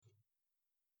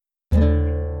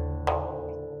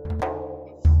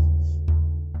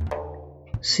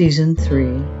Season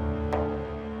 3,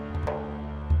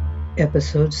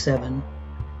 Episode 7,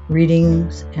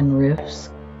 Readings and Riffs,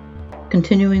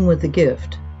 continuing with The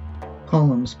Gift,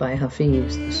 poems by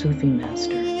Hafiz, the Sufi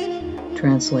master,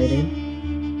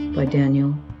 translated by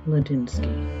Daniel Ladinsky.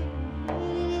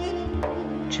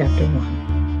 Chapter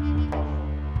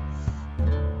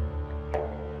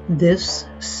 1. This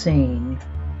sane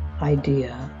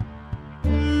idea.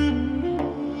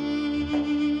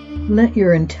 Let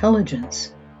your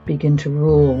intelligence begin to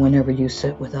rule whenever you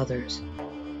sit with others.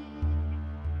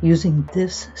 Using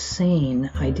this sane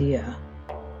idea,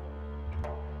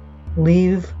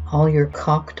 leave all your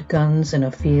cocked guns in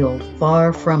a field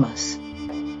far from us.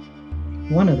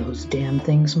 One of those damn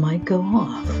things might go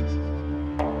off.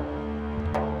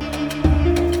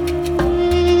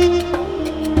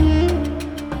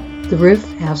 The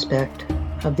riff aspect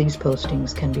of these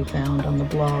postings can be found on the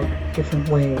blog Different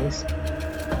Ways,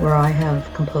 where I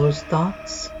have composed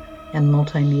thoughts and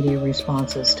multimedia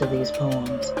responses to these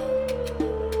poems.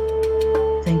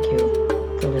 Thank you.